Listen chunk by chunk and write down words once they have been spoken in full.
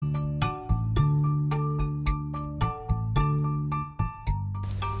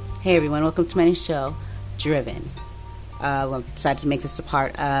Hey everyone, welcome to my new show, Driven. I decided to make this a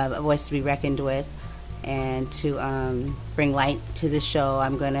part of A Voice to Be Reckoned With, and to bring light to the show.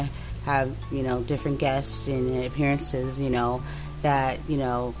 I'm going to have, different guests and appearances, that,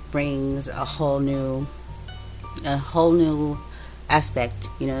 brings a whole new aspect,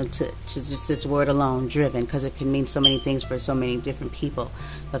 to just this word alone, driven, because it can mean so many things for so many different people.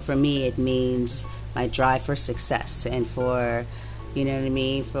 But for me, it means my drive for success and for,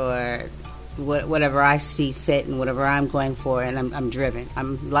 for whatever I see fit and whatever I'm going for, and I'm driven.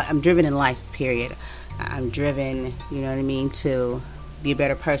 I'm driven in life, period. I'm driven, to be a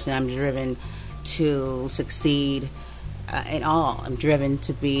better person. I'm driven to succeed in all. I'm driven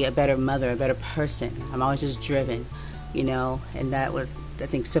to be a better mother, a better person. I'm always just driven, and that was, I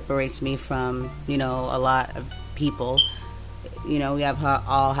think, separates me from, a lot of people. We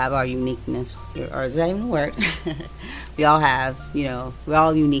all have our uniqueness, or is that even a word? We all have, we're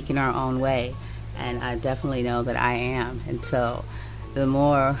all unique in our own way, and I definitely know that I am. And so the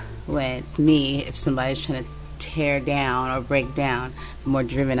more if somebody's trying to tear down or break down, the more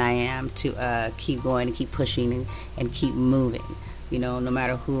driven I am to keep going and keep pushing and keep moving, no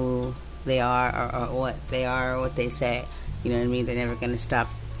matter who they are or what they are or what they say. You know what I mean? They're never going to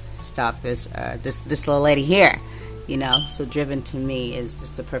stop this little lady here. So driven to me is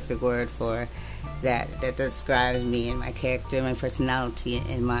just the perfect word for that describes me and my character, my personality,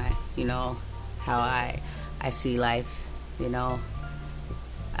 and my, how I see life.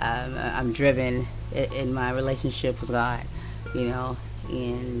 I'm driven in my relationship with God,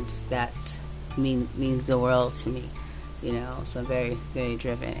 and that means the world to me, so I'm very, very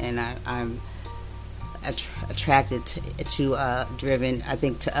driven, and I'm attracted to driven, I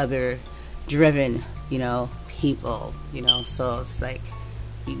think, to other driven, people, so it's like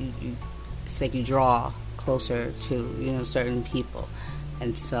you draw closer to, certain people.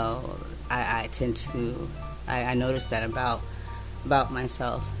 And so I tend to, I notice that about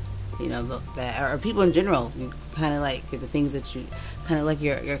myself, that, or people in general. You kind of like the things that you, kind of like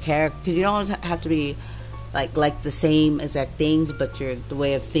your character, because you don't always have to be like the same exact things, but the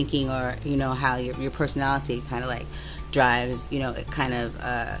way of thinking, or, how your personality kind of like drives, it kind of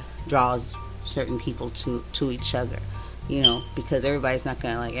draws certain people to each other, because everybody's not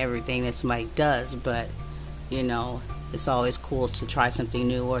going to like everything that somebody does, but, it's always cool to try something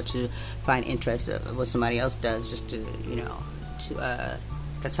new or to find interest of what somebody else does, just to,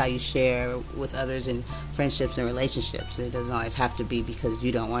 that's how you share with others in friendships and relationships. It doesn't always have to be because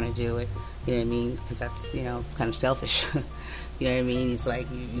you don't want to do it, you know what I mean, because that's, kind of selfish. You know what I mean? It's like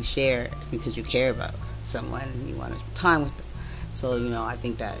you share because you care about someone and you want to spend time with them. So, I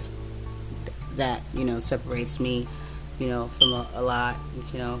think that separates me, from a lot,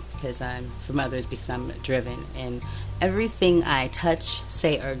 because I'm from others, because I'm driven, and everything I touch,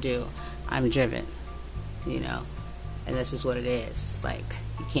 say, or do, I'm driven, and that's just what it is. It's like,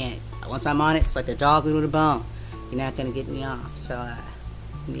 you can't, once I'm on it, it's like a dog with a bone. You're not going to get me off. So,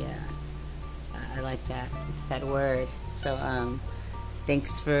 yeah, I like that word. So,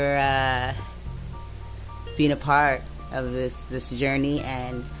 thanks for being a part of this journey,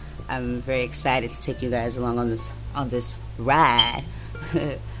 and I'm very excited to take you guys along on this ride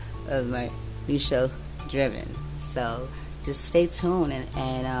of my new show, Driven. So just stay tuned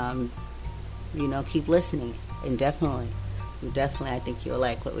and keep listening, and definitely I think you'll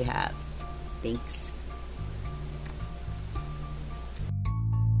like what we have. Thanks.